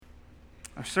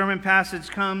Our sermon passage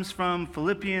comes from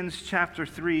Philippians chapter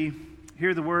 3.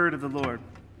 Hear the word of the Lord.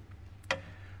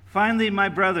 Finally, my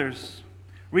brothers,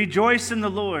 rejoice in the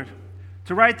Lord.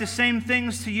 To write the same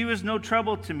things to you is no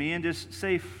trouble to me and is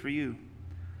safe for you.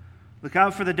 Look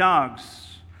out for the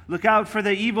dogs. Look out for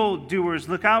the evildoers.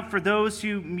 Look out for those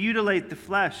who mutilate the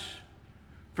flesh.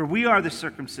 For we are the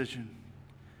circumcision,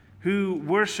 who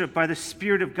worship by the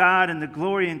Spirit of God and the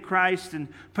glory in Christ and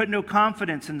put no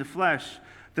confidence in the flesh.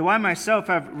 Though I myself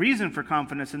have reason for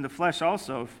confidence in the flesh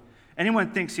also. If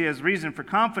anyone thinks he has reason for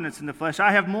confidence in the flesh,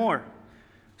 I have more.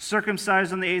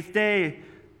 Circumcised on the 8th day,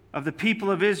 of the people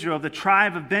of Israel, of the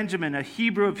tribe of Benjamin, a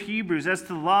Hebrew of Hebrews, as to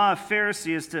the law, a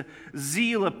Pharisee, as to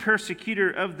zeal, a persecutor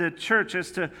of the church,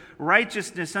 as to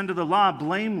righteousness under the law,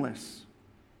 blameless.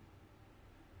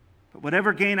 But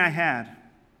whatever gain I had,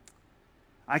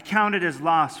 I counted as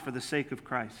loss for the sake of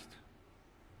Christ.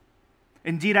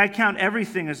 Indeed, I count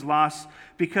everything as loss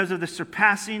because of the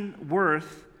surpassing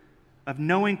worth of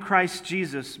knowing Christ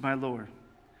Jesus, my Lord.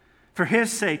 For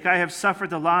his sake, I have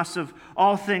suffered the loss of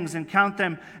all things and count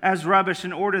them as rubbish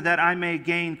in order that I may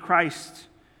gain Christ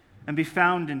and be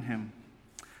found in him.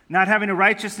 Not having a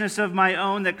righteousness of my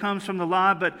own that comes from the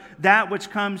law, but that which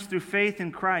comes through faith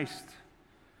in Christ.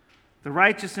 The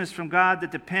righteousness from God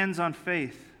that depends on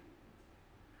faith.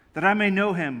 That I may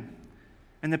know him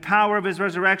and the power of his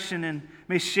resurrection and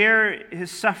may share his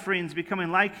sufferings,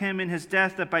 becoming like him in his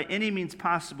death, that by any means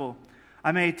possible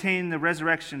I may attain the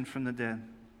resurrection from the dead.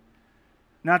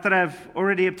 Not that I've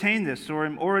already obtained this or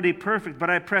am already perfect, but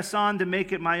I press on to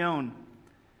make it my own,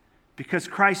 because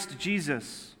Christ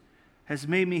Jesus has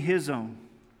made me his own.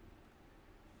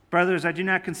 Brothers, I do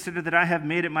not consider that I have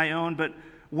made it my own, but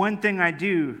one thing I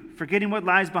do, forgetting what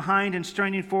lies behind and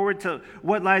straining forward to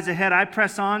what lies ahead, I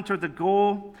press on toward the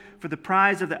goal for the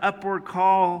prize of the upward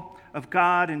call of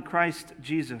God in Christ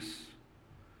Jesus.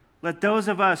 Let those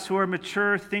of us who are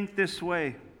mature think this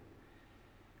way.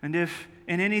 And if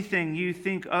in anything you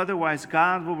think otherwise,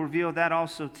 God will reveal that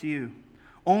also to you.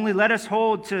 Only let us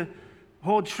hold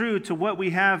true to what we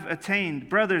have attained.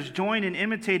 Brothers, join in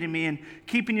imitating me and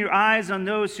keeping your eyes on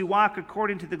those who walk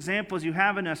according to the examples you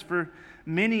have in us. For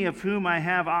many of whom I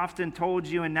have often told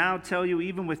you and now tell you,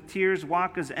 even with tears,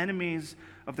 walk as enemies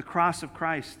of the cross of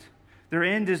Christ. Their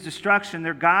end is destruction.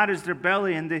 Their God is their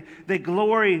belly, and they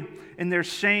glory in their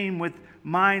shame with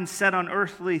minds set on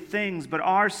earthly things. But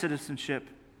our citizenship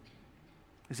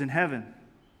is in heaven.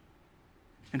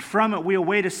 And from it we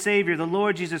await a Savior, the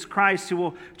Lord Jesus Christ, who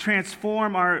will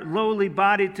transform our lowly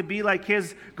body to be like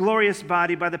his glorious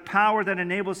body by the power that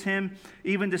enables him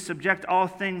even to subject all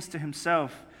things to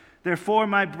himself. Therefore,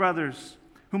 my brothers,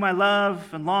 whom I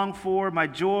love and long for, my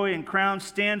joy and crown,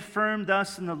 stand firm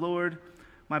thus in the Lord,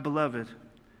 my beloved.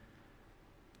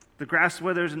 The grass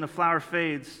withers and the flower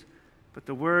fades, but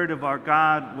the word of our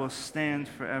God will stand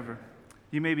forever.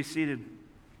 You may be seated.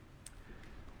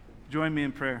 Join me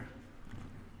in prayer.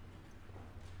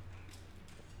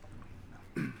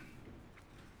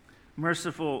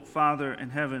 Merciful Father in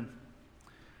heaven,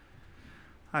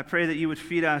 I pray that you would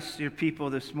feed us, your people,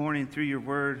 this morning through your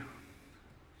word,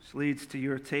 which leads to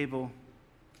your table.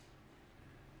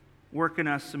 Work in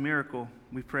us a miracle,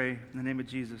 we pray, in the name of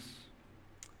Jesus.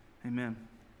 Amen.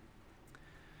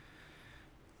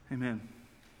 Amen.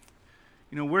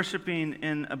 You know, worshiping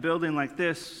in a building like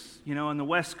this, on the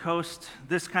West Coast,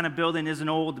 this kind of building is an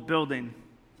old building.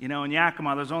 In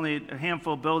Yakima, there's only a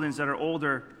handful of buildings that are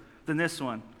older than this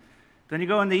one. Then you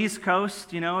go on the East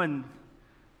Coast, and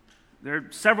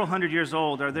they're several hundred years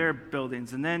old are their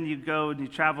buildings. And then you go and you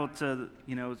travel to,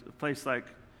 a place like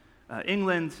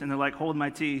England, and they're like, hold my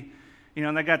tea.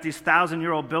 And they got these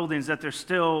 1,000-year-old buildings that they're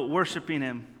still worshiping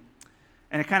in.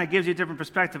 And it kind of gives you a different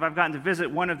perspective. I've gotten to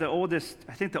visit one of the oldest,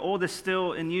 I think the oldest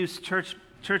still in use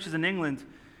churches in England.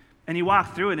 And you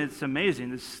walk through it, and it's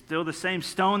amazing. It's still the same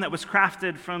stone that was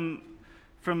crafted from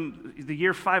the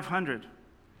year 500.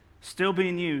 Still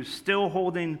being used, still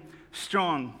holding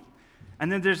strong.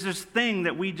 And then there's this thing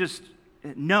that we just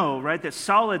know, right? That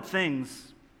solid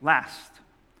things last.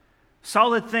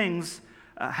 Solid things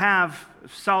have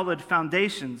solid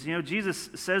foundations. Jesus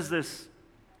says this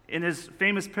in his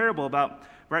famous parable about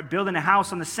building a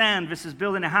house on the sand versus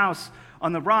building a house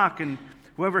on the rock. And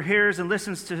whoever hears and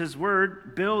listens to his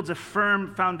word builds a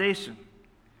firm foundation,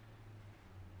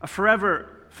 a forever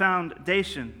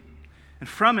foundation. And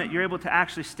from it, you're able to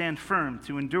actually stand firm,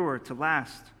 to endure, to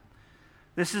last.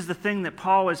 This is the thing that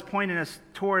Paul is pointing us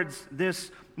towards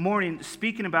this morning,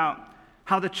 speaking about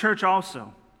how the church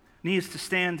also needs to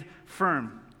stand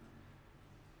firm.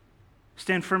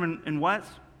 Stand firm in what?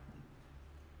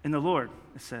 In the Lord,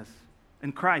 it says.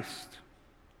 In Christ.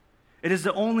 It is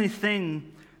the only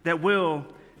thing that will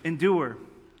endure.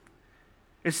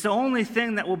 It's the only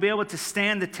thing that will be able to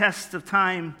stand the test of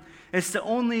time. It's the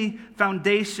only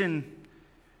foundation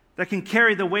that can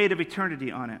carry the weight of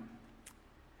eternity on it.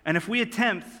 And if we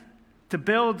attempt to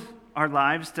build our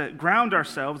lives, to ground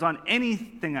ourselves on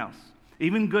anything else,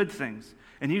 even good things,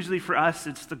 and usually for us,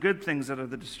 it's the good things that are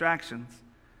the distractions,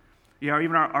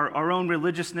 even our own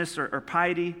religiousness or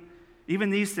piety, even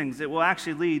these things, it will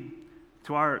actually lead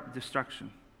to our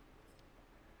destruction.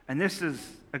 And this is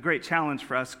a great challenge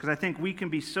for us because I think we can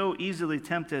be so easily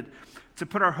tempted to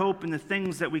put our hope in the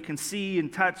things that we can see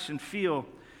and touch and feel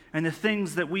and the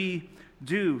things that we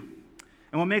do.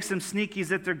 And what makes them sneaky is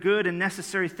that they're good and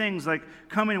necessary things like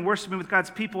coming and worshiping with God's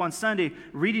people on Sunday,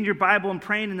 reading your Bible and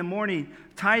praying in the morning,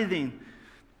 tithing.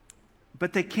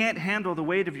 But they can't handle the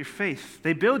weight of your faith.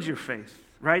 They build your faith,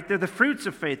 right? They're the fruits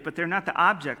of faith, but they're not the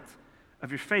object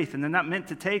of your faith, and they're not meant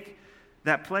to take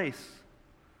that place.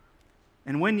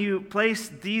 And when you place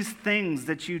these things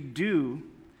that you do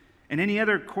and any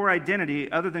other core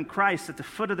identity other than Christ at the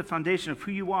foot of the foundation of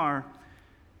who you are,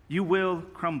 you will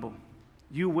crumble.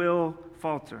 You will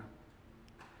falter.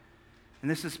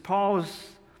 And this is Paul's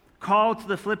call to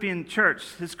the Philippian church.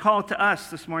 His call to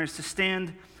us this morning is to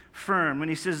stand firm. When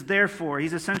he says, therefore,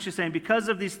 he's essentially saying, because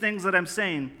of these things that I'm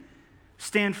saying,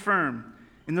 stand firm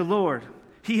in the Lord.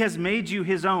 He has made you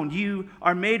his own. You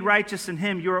are made righteous in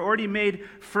him. You are already made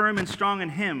firm and strong in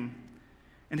him.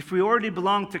 And if we already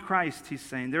belong to Christ, he's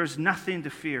saying, there is nothing to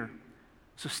fear.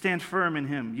 So stand firm in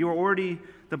him. You are already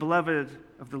the beloved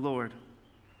of the Lord.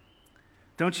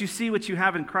 Don't you see what you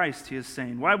have in Christ, he is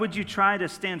saying. Why would you try to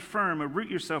stand firm or root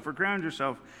yourself or ground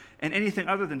yourself in anything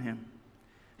other than him?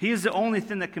 He is the only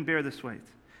thing that can bear this weight,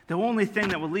 the only thing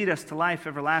that will lead us to life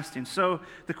everlasting. So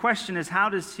the question is, how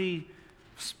does he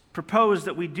propose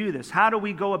that we do this? How do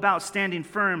we go about standing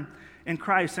firm in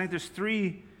Christ? I think there's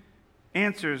three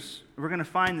answers we're going to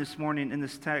find this morning in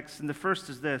this text. And the first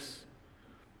is this.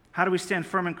 How do we stand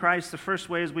firm in Christ? The first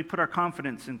way is we put our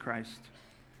confidence in Christ.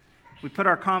 We put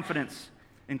our confidence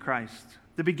in Christ.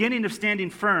 The beginning of standing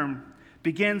firm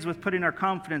begins with putting our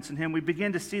confidence in him. We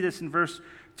begin to see this in verse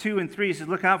 2 and 3. He says,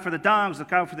 look out for the dogs,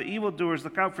 look out for the evildoers,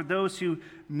 look out for those who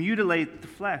mutilate the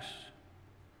flesh.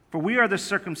 For we are the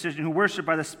circumcision who worship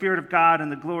by the Spirit of God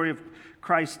and the glory of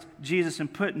Christ Jesus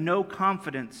and put no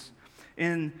confidence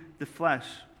in the flesh.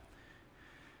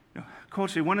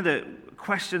 Culturally, one of the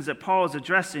questions that Paul is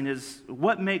addressing is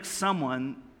what makes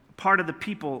someone part of the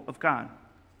people of God?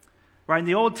 Right? In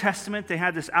the Old Testament, they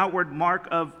had this outward mark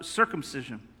of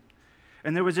circumcision.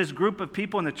 And there was this group of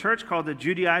people in the church called the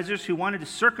Judaizers who wanted to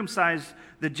circumcise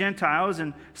the Gentiles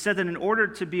and said that in order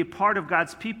to be a part of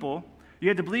God's people, you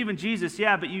had to believe in Jesus,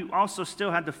 yeah, but you also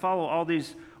still had to follow all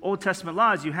these Old Testament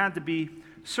laws. You had to be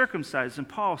circumcised. And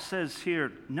Paul says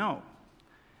here, no.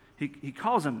 He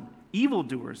calls them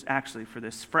evildoers, actually, for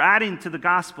this, for adding to the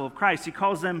gospel of Christ. He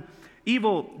calls them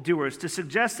evildoers to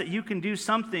suggest that you can do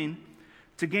something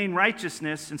to gain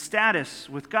righteousness and status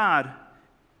with God.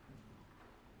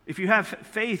 If you have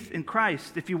faith in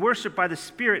Christ, if you worship by the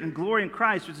Spirit and glory in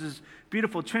Christ, which is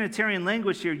beautiful Trinitarian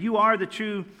language here, you are the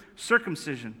true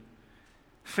circumcision.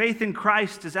 Faith in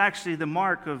Christ is actually the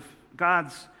mark of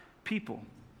God's people.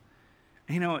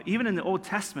 Even in the Old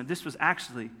Testament, this was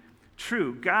actually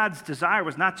true. God's desire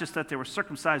was not just that they were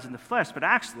circumcised in the flesh, but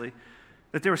actually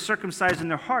that they were circumcised in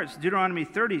their hearts. Deuteronomy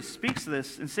 30 speaks to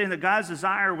this and saying that God's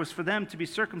desire was for them to be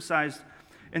circumcised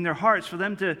in their hearts, for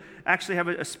them to actually have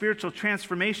a spiritual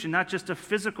transformation, not just a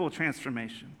physical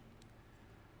transformation.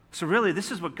 So really, this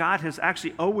is what God has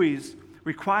actually always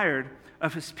required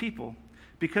of his people.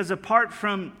 Because apart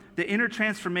from the inner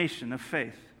transformation of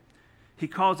faith, he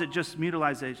calls it just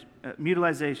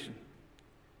mutilization.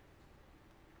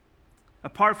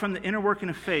 Apart from the inner working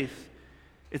of faith,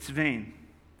 it's vain.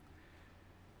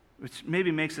 Which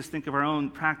maybe makes us think of our own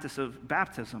practice of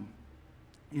baptism.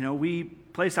 We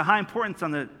place a high importance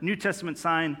on the New Testament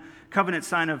sign, covenant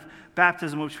sign of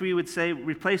baptism, which we would say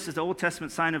replaces the Old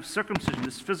Testament sign of circumcision,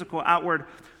 this physical outward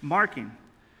marking.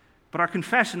 But our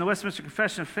confession, the Westminster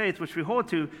Confession of Faith, which we hold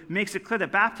to, makes it clear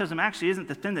that baptism actually isn't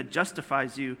the thing that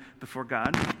justifies you before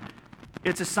God.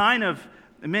 It's a sign of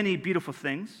many beautiful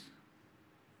things.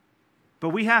 But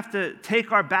we have to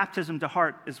take our baptism to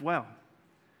heart as well,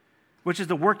 which is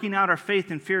the working out our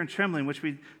faith in fear and trembling, which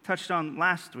we touched on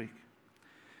last week.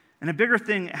 And a bigger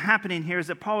thing happening here is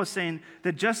that Paul is saying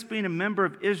that just being a member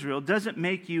of Israel doesn't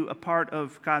make you a part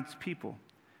of God's people.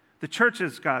 The church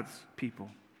is God's people.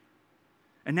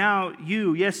 And now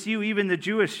you, even the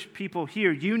Jewish people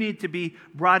here, you need to be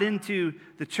brought into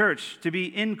the church, to be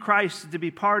in Christ, to be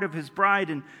part of his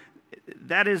bride, and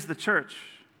that is the church.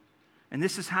 And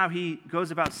this is how he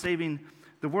goes about saving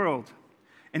the world.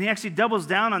 And he actually doubles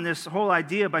down on this whole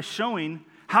idea by showing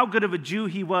how good of a Jew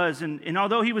he was. And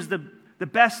although he was the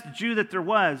best Jew that there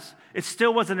was, it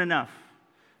still wasn't enough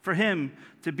for him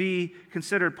to be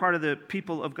considered part of the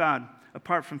people of God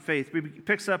apart from faith. He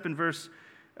picks up in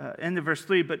end of verse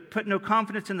 3, but put no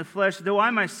confidence in the flesh, though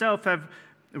I myself have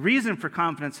reason for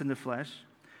confidence in the flesh.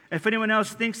 If anyone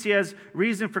else thinks he has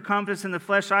reason for confidence in the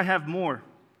flesh, I have more.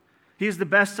 He is the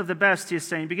best of the best, he is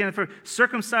saying. Beginning for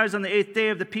circumcised on the 8th day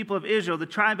of the people of Israel, the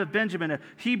tribe of Benjamin, a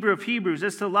Hebrew of Hebrews,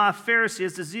 as to the law, a Pharisee,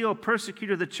 as to zeal,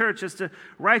 persecutor of the church, as to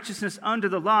righteousness under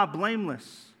the law,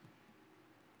 blameless.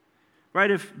 Right?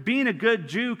 If being a good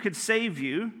Jew could save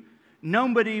you,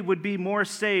 nobody would be more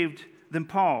saved than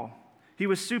Paul. He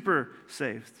was super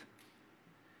saved.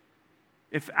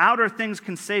 If outer things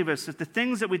can save us, if the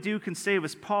things that we do can save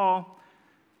us, Paul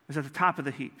is at the top of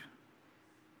the heap.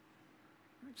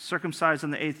 Circumcised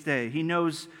on the 8th day. He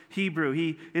knows Hebrew.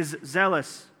 He is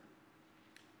zealous.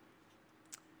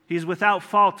 He is without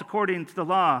fault according to the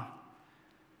law.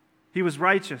 He was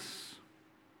righteous.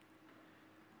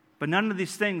 But none of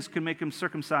these things could make him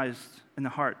circumcised in the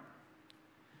heart.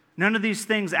 None of these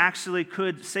things actually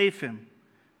could save him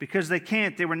because they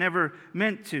can't. They were never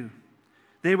meant to.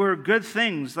 They were good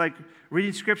things like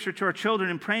reading Scripture to our children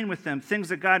and praying with them, things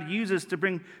that God uses to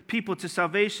bring people to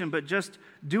salvation, but just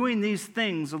doing these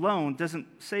things alone doesn't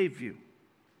save you.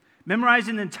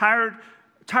 Memorizing the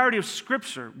entirety of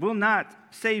Scripture will not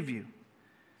save you.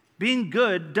 Being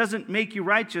good doesn't make you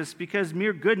righteous because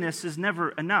mere goodness is never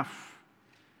enough.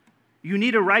 You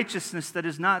need a righteousness that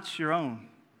is not your own.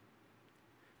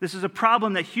 This is a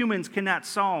problem that humans cannot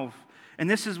solve. And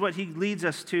this is what he leads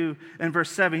us to in verse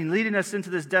 7. Leading us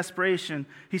into this desperation,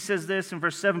 he says this in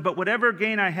verse 7, but whatever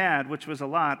gain I had, which was a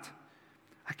lot,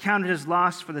 I counted as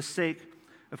loss for the sake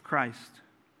of Christ.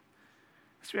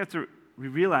 So we have to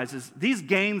realize is these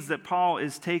gains that Paul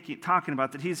is talking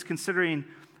about, that he's considering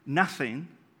nothing,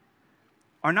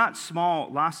 are not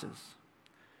small losses.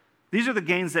 These are the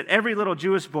gains that every little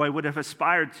Jewish boy would have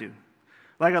aspired to.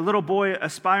 Like a little boy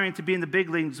aspiring to be in the big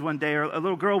leagues one day, or a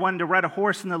little girl wanting to ride a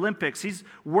horse in the Olympics. He's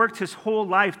worked his whole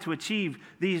life to achieve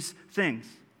these things.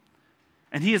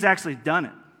 And he has actually done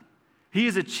it. He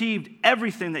has achieved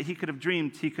everything that he could have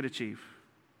dreamed he could achieve.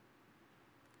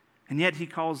 And yet he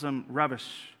calls them rubbish,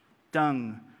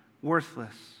 dung,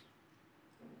 worthless.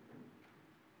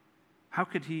 How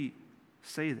could he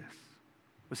say this?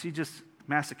 Was he just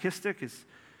masochistic?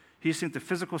 He just think the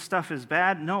physical stuff is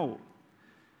bad? No.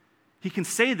 He can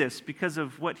say this because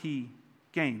of what he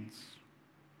gains.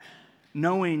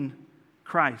 Knowing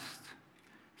Christ.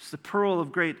 It's the pearl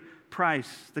of great price.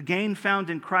 The gain found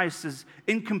in Christ is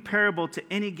incomparable to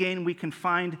any gain we can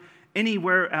find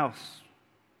anywhere else.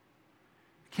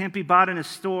 It can't be bought in a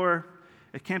store.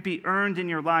 It can't be earned in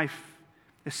your life.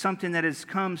 It's something that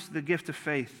comes through the gift of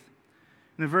faith.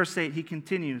 And in verse 8, he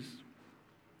continues,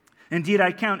 indeed,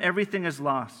 I count everything as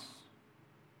loss.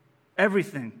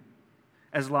 Everything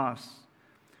as loss,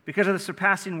 because of the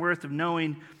surpassing worth of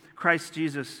knowing Christ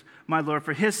Jesus, my Lord.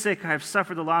 For his sake I have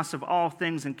suffered the loss of all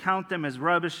things and count them as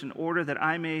rubbish in order that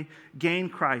I may gain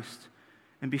Christ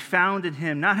and be found in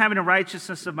him, not having a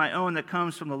righteousness of my own that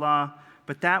comes from the law,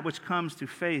 but that which comes through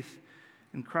faith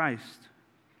in Christ.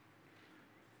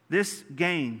 This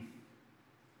gain,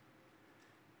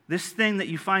 this thing that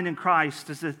you find in Christ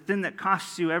is the thing that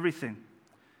costs you everything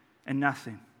and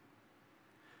nothing.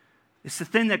 It's the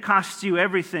thing that costs you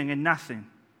everything and nothing,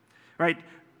 right?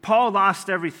 Paul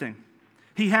lost everything.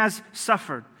 He has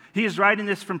suffered. He is writing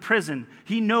this from prison.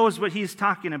 He knows what he's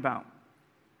talking about.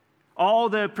 All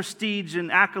the prestige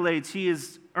and accolades he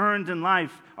has earned in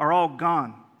life are all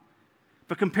gone.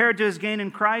 But compared to his gain in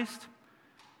Christ,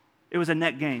 it was a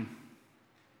net gain.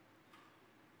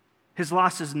 His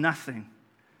loss is nothing.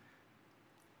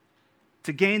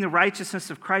 To gain the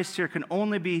righteousness of Christ here can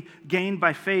only be gained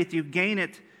by faith. You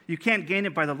can't gain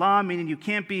it by the law, meaning you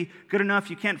can't be good enough.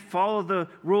 You can't follow the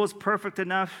rules perfect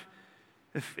enough.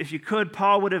 If you could,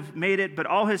 Paul would have made it, but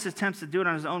all his attempts to do it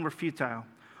on his own were futile.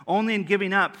 Only in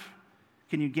giving up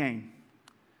can you gain.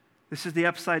 This is the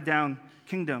upside-down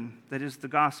kingdom that is the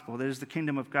gospel, that is the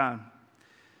kingdom of God.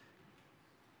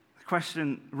 The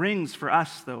question rings for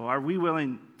us, though. Are we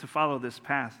willing to follow this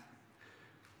path?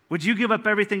 Would you give up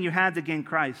everything you had to gain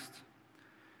Christ?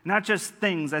 Not just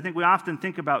things. I think we often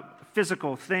think about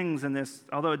physical things in this,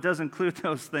 although it does include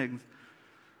those things.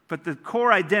 But the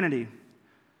core identity,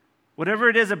 whatever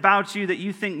it is about you that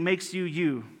you think makes you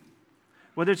you,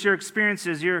 whether it's your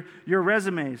experiences, your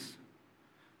resumes,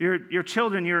 your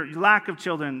children, your lack of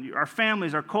children, our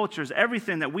families, our cultures,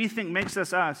 everything that we think makes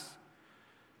us us,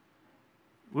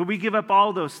 will we give up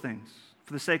all those things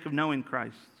for the sake of knowing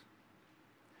Christ?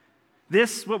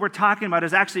 This, what we're talking about,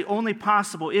 is actually only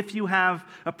possible if you have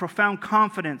a profound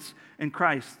confidence in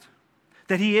Christ.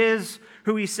 That he is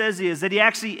who he says he is. That he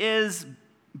actually is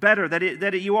better.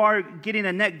 That you are getting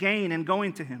a net gain in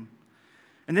going to him.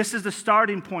 And this is the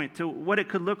starting point to what it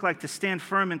could look like to stand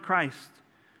firm in Christ.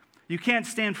 You can't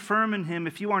stand firm in him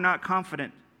if you are not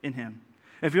confident in him.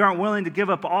 If you aren't willing to give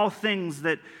up all things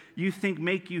that you think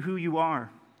make you who you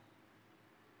are.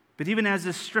 But even as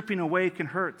this stripping away can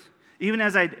hurt, even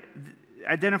as I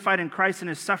identified in Christ and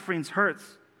his sufferings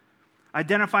hurts,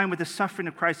 identifying with the suffering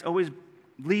of Christ always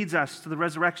leads us to the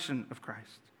resurrection of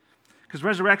Christ. Because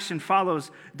resurrection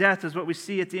follows death, is what we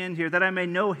see at the end here, that I may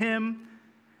know him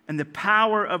and the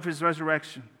power of his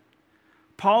resurrection.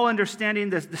 Paul, understanding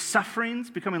the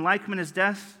sufferings, becoming like him in his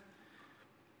death,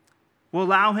 will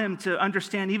allow him to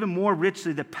understand even more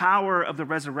richly the power of the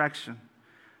resurrection,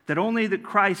 that only that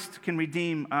Christ can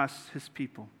redeem us, his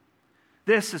people.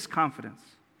 This is confidence.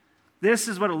 This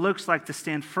is what it looks like to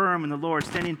stand firm in the Lord.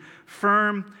 Standing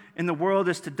firm in the world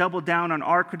is to double down on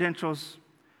our credentials,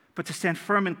 but to stand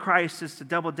firm in Christ is to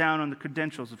double down on the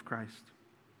credentials of Christ.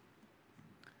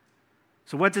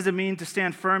 So what does it mean to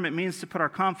stand firm? It means to put our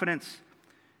confidence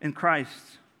in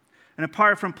Christ. And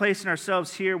apart from placing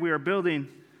ourselves here, we are building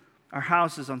our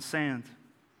houses on sand.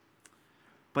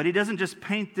 But he doesn't just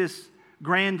paint this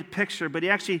grand picture, but he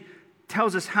actually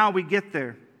tells us how we get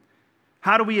there.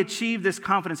 How do we achieve this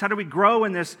confidence? How do we grow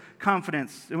in this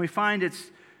confidence? And we find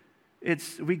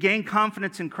we gain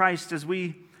confidence in Christ as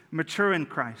we mature in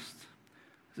Christ.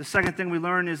 The second thing we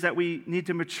learn is that we need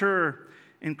to mature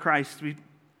in Christ.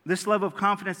 This level of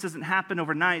confidence doesn't happen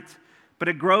overnight, but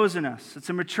it grows in us.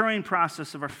 It's a maturing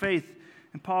process of our faith.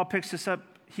 And Paul picks this up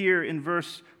here in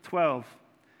verse 12.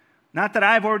 Not that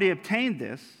I've already obtained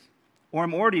this, or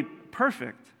I'm already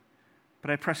perfect, but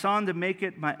I press on to make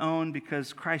it my own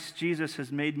because Christ Jesus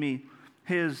has made me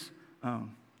his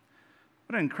own.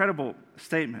 What an incredible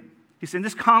statement. He's saying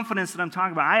this confidence that I'm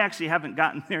talking about, I actually haven't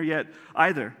gotten there yet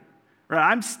either. Right?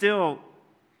 I'm still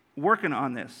working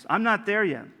on this. I'm not there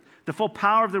yet. The full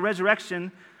power of the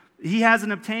resurrection, he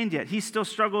hasn't obtained yet. He still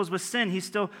struggles with sin. He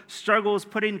still struggles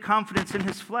putting confidence in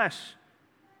his flesh.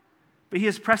 But he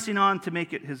is pressing on to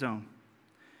make it his own.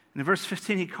 And in verse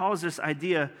 15, he calls this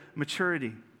idea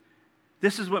maturity.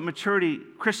 This is what maturity,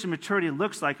 Christian maturity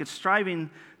looks like. It's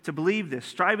striving to believe this,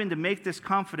 striving to make this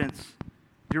confidence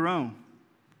your own.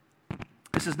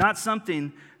 This is not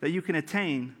something that you can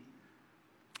attain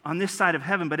on this side of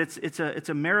heaven, but it's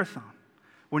a marathon.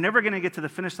 We're never going to get to the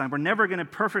finish line. We're never going to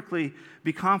perfectly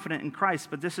be confident in Christ,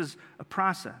 but this is a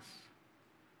process.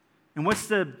 And what's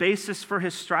the basis for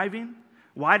his striving?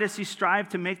 Why does he strive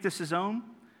to make this his own?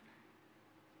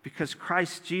 Because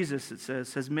Christ Jesus, it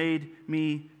says, has made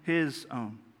me his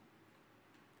own.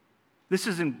 This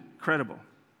is incredible.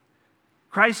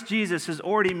 Christ Jesus has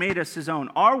already made us his own.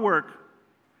 Our work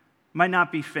might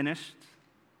not be finished,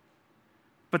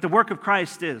 but the work of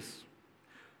Christ is.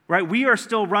 Right? We are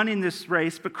still running this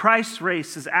race, but Christ's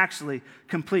race is actually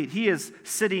complete. He is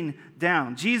sitting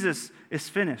down. Jesus is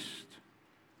finished,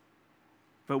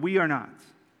 but we are not.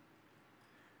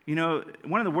 You know,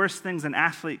 one of the worst things an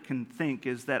athlete can think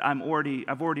is that I've already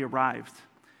arrived.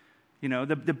 You know,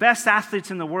 the best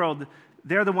athletes in the world,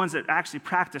 they're the ones that actually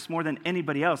practice more than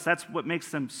anybody else. That's what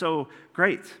makes them so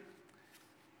great.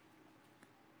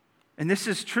 And this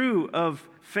is true of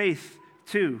faith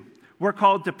too. We're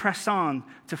called to press on,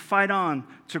 to fight on,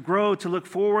 to grow, to look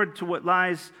forward to what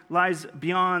lies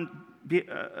beyond,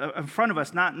 in front of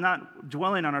us, not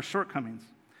dwelling on our shortcomings.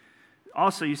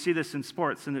 Also, you see this in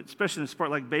sports, and especially in a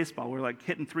sport like baseball, where like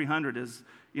hitting 300 is,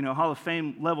 Hall of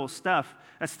Fame level stuff.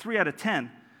 That's 3 out of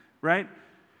 10, right?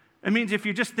 It means if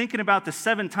you're just thinking about the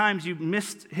 7 times you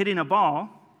missed hitting a ball,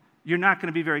 you're not going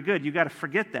to be very good. You got to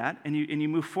forget that, and you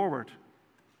move forward.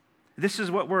 This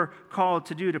is what we're called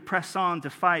to do, to press on, to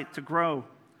fight, to grow.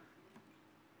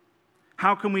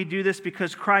 How can we do this?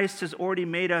 Because Christ has already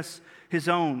made us his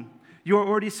own. You're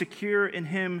already secure in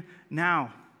him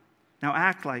now. Now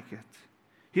act like it.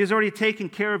 He has already taken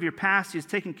care of your past. He has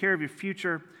taken care of your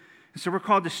future. And so we're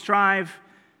called to strive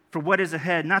for what is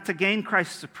ahead, not to gain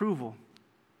Christ's approval,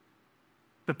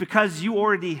 but because you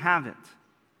already have it.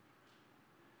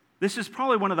 This is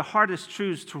probably one of the hardest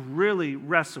truths to really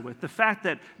wrestle with. The fact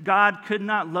that God could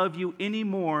not love you any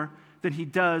more than he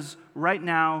does right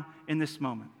now in this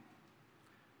moment.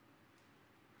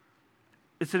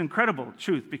 It's an incredible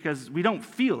truth because we don't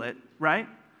feel it, right?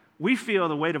 We feel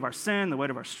the weight of our sin, the weight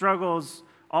of our struggles,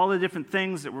 all the different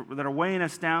things that are weighing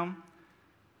us down.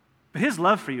 But his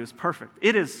love for you is perfect.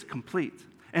 It is complete.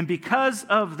 And because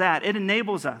of that, it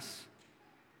enables us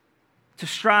to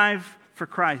strive for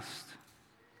Christ.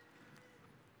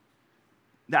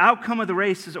 The outcome of the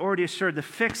race is already assured. The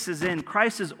fix is in.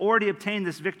 Christ has already obtained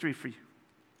this victory for you.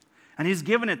 And he's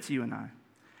given it to you and I.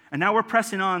 And now we're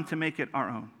pressing on to make it our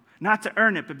own. Not to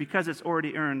earn it, but because it's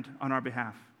already earned on our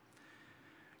behalf.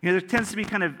 There tends to be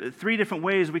kind of three different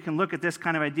ways we can look at this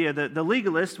kind of idea. The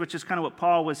legalist, which is kind of what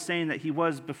Paul was saying that he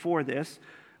was before this,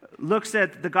 looks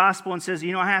at the gospel and says,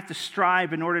 I have to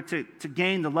strive in order to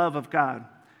gain the love of God.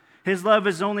 His love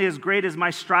is only as great as my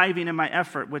striving and my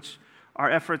effort, which our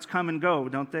efforts come and go,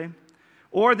 don't they?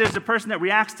 Or there's a person that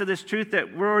reacts to this truth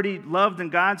that we're already loved in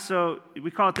God, so we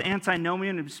call it the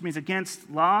antinomian, which means against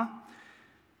law.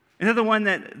 Another one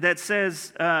that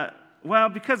says,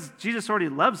 because Jesus already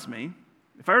loves me,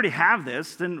 if I already have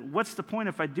this, then what's the point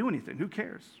if I do anything? Who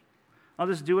cares? I'll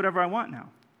just do whatever I want now.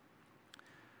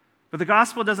 But the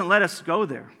gospel doesn't let us go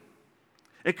there.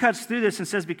 It cuts through this and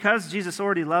says, because Jesus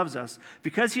already loves us,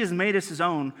 because he has made us his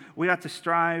own, we ought to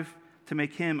strive to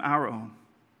make him our own.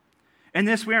 In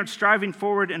this, we aren't striving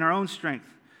forward in our own strength,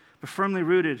 but firmly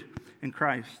rooted in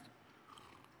Christ.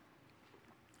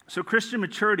 So Christian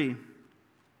maturity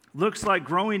looks like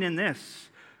growing in this,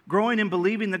 growing in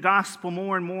believing the gospel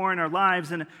more and more in our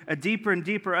lives, and a deeper and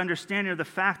deeper understanding of the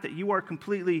fact that you are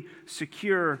completely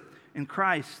secure in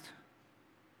Christ.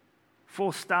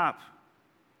 Full stop.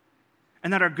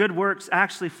 And that our good works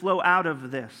actually flow out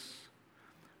of this.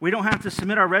 We don't have to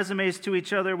submit our resumes to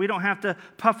each other. We don't have to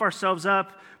puff ourselves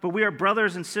up, but we are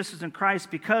brothers and sisters in Christ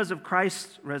because of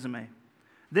Christ's resume.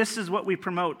 This is what we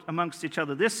promote amongst each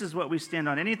other. This is what we stand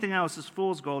on. Anything else is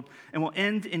fool's gold and will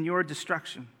end in your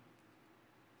destruction.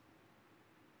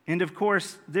 And of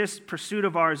course, this pursuit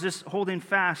of ours, this holding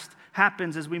fast,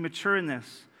 happens as we mature in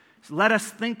this. So let us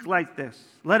think like this.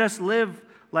 Let us live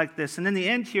like this. And in the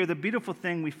end here, the beautiful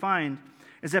thing we find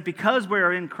is that because we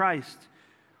are in Christ,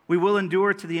 we will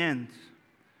endure to the end.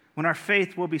 When our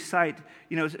faith will be sight,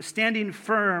 standing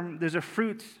firm, there's a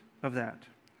fruit of that.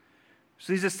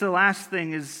 So leads us to the last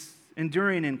thing is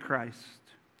enduring in Christ.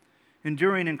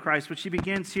 Enduring in Christ, which he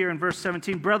begins here in verse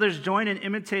 17. Brothers, join in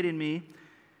imitating me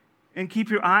and keep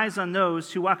your eyes on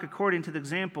those who walk according to the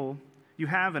example you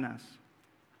have in us.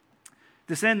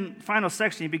 This final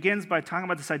section, he begins by talking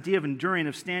about this idea of enduring,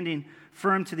 of standing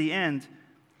firm to the end,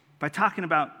 by talking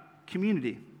about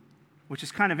community, which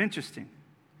is kind of interesting.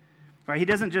 Right? He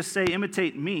doesn't just say,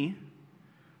 imitate me,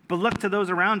 but look to those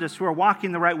around us who are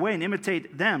walking the right way and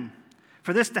imitate them.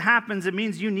 For this to happen, it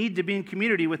means you need to be in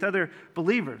community with other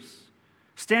believers.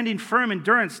 Standing firm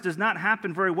endurance does not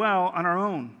happen very well on our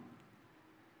own.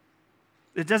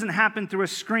 It doesn't happen through a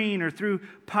screen or through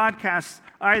podcasts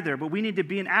either, but we need to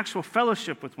be in actual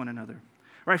fellowship with one another.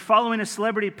 Right? Following a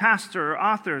celebrity pastor or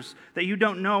authors that you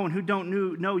don't know and who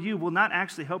don't know you will not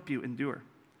actually help you endure.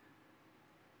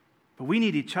 But we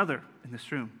need each other in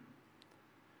this room.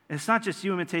 And it's not just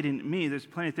you imitating me. There's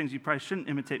plenty of things you probably shouldn't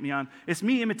imitate me on. It's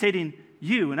me imitating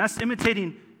you and us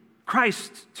imitating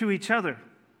Christ to each other.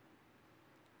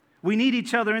 We need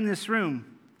each other in this room.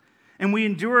 And we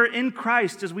endure in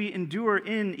Christ as we endure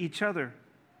in each other.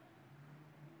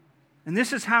 And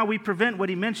this is how we prevent what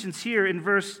he mentions here in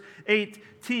verse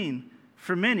 18.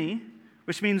 For many,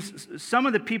 which means some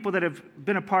of the people that have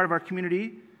been a part of our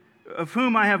community, of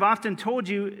whom I have often told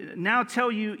you, now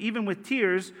tell you even with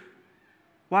tears,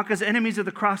 walk as enemies of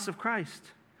the cross of Christ.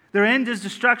 Their end is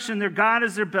destruction, their God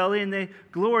is their belly, and they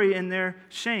glory in their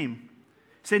shame.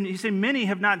 He said, many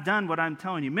have not done what I'm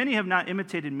telling you. Many have not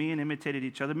imitated me and imitated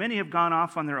each other. Many have gone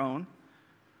off on their own.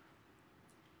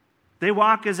 They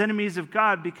walk as enemies of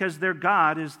God because their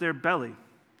God is their belly,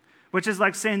 which is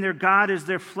like saying their God is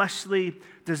their fleshly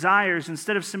desires.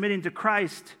 Instead of submitting to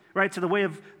Christ, right, to the way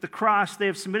of the cross, they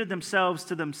have submitted themselves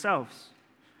to themselves.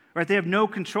 Right? They have no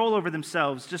control over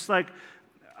themselves, just like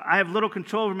I have little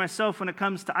control over myself when it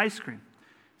comes to ice cream.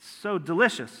 It's so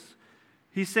delicious.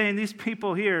 He's saying these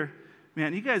people here,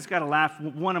 man, you guys got to laugh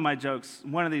one of my jokes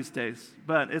one of these days,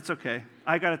 but it's okay.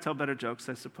 I got to tell better jokes,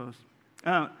 I suppose.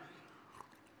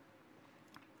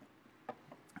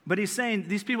 But he's saying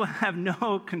these people have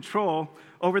no control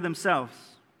over themselves,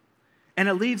 and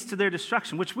it leads to their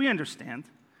destruction, which we understand.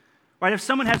 Right? If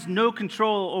someone has no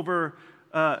control over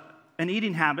an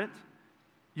eating habit,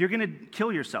 you're going to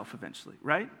kill yourself eventually,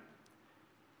 right?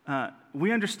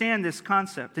 We understand this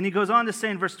concept. And he goes on to say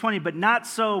in verse 20, but not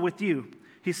so with you.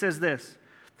 He says this,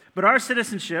 but our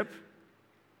citizenship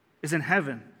is in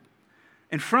heaven,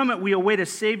 and from it we await a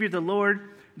Savior, the Lord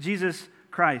Jesus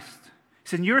Christ. He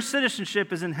said, your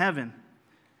citizenship is in heaven.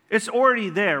 It's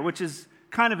already there, which is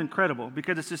kind of incredible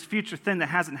because it's this future thing that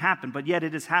hasn't happened, but yet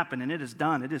it has happened and it is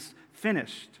done. It is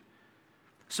finished.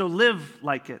 So live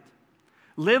like it.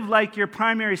 Live like your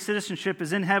primary citizenship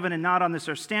is in heaven and not on this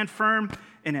earth. Stand firm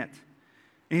in it.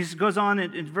 And he goes on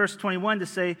in verse 21 to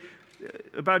say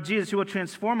about Jesus, who will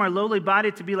transform our lowly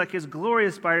body to be like his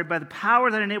glorious body by the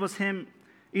power that enables him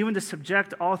even to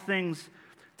subject all things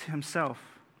to himself.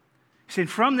 He's saying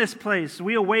from this place,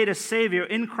 we await a Savior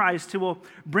in Christ who will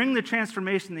bring the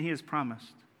transformation that he has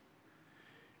promised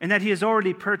and that he has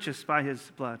already purchased by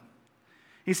his blood.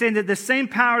 He's saying that the same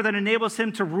power that enables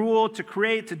him to rule, to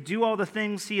create, to do all the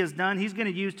things he has done, he's going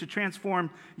to use to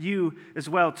transform you as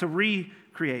well, to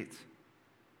recreate.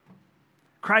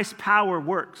 Christ's power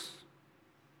works.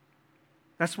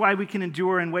 That's why we can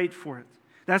endure and wait for it.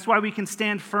 That's why we can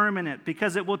stand firm in it,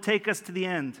 because it will take us to the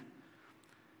end.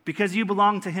 Because you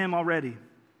belong to him already.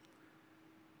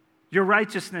 Your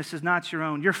righteousness is not your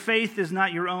own. Your faith is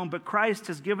not your own, but Christ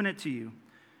has given it to you.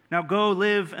 Now go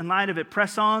live in light of it.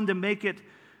 Press on to make it,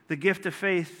 the gift of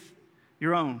faith,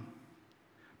 your own.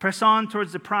 Press on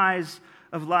towards the prize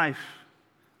of life,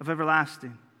 of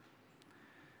everlasting.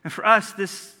 And for us,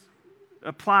 this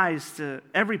applies to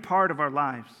every part of our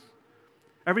lives.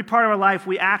 Every part of our life,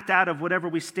 we act out of whatever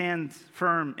we stand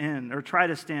firm in or try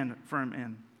to stand firm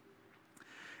in.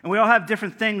 And we all have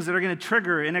different things that are going to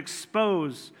trigger and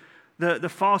expose the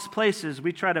false places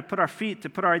we try to put our feet, to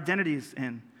put our identities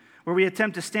in, where we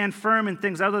attempt to stand firm in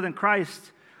things other than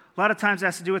Christ. A lot of times it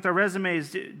has to do with our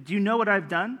resumes. Do you know what I've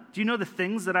done? Do you know the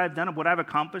things that I've done and what I've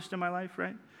accomplished in my life,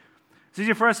 right? It's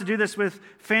easier for us to do this with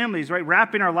families, right?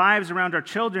 Wrapping our lives around our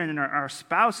children and our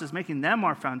spouses, making them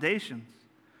our foundations.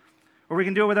 Or we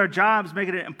can do it with our jobs,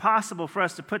 making it impossible for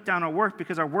us to put down our work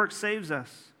because our work saves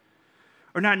us.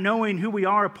 Or not knowing who we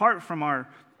are apart from our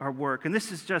work. And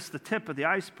this is just the tip of the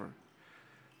iceberg.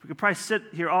 We could probably sit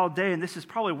here all day, and this is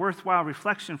probably worthwhile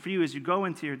reflection for you as you go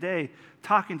into your day,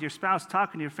 talking to your spouse,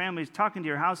 talking to your families, talking to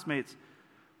your housemates.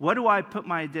 What do I put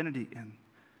my identity in?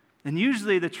 And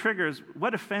usually the trigger is,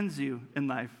 what offends you in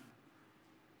life?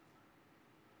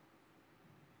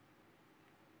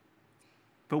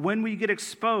 But when we get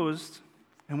exposed,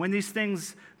 and when these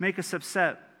things make us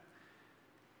upset,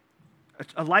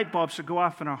 a light bulb should go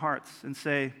off in our hearts and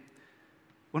say,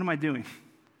 what am I doing?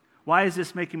 Why is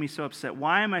this making me so upset?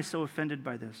 Why am I so offended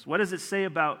by this? What does it say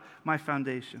about my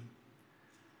foundation?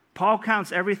 Paul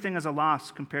counts everything as a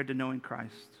loss compared to knowing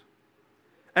Christ.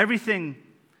 Everything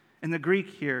in the Greek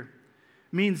here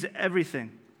means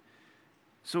everything.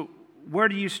 So where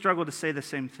do you struggle to say the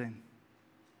same thing?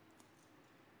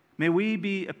 May we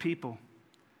be a people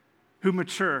who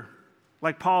mature,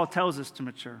 like Paul tells us to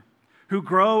mature, who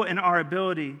grow in our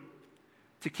ability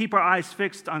to keep our eyes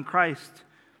fixed on Christ,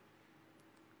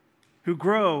 who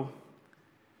grow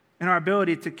in our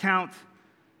ability to count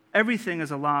everything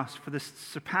as a loss for the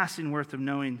surpassing worth of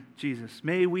knowing Jesus.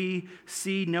 May we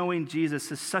see knowing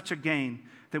Jesus as such a gain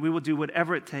that we will do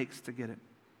whatever it takes to get it.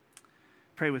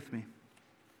 Pray with me.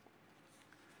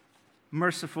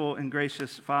 Merciful and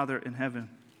gracious Father in heaven,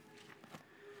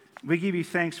 we give you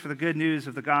thanks for the good news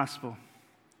of the gospel,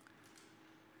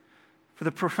 for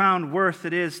the profound worth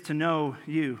it is to know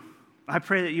you. I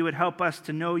pray that you would help us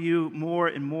to know you more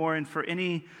and more, and for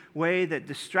any way that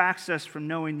distracts us from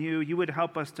knowing you, you would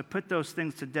help us to put those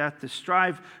things to death, to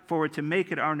strive forward, to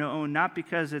make it our own, not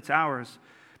because it's ours,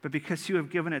 but because you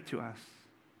have given it to us.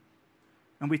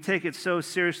 And we take it so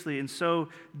seriously and so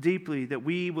deeply that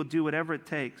we will do whatever it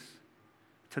takes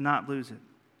to not lose it,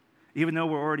 even though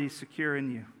we're already secure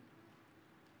in you.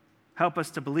 Help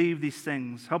us to believe these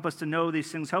things. Help us to know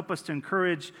these things. Help us to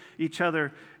encourage each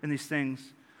other in these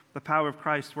things. The power of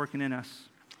Christ working in us.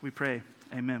 We pray.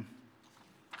 Amen.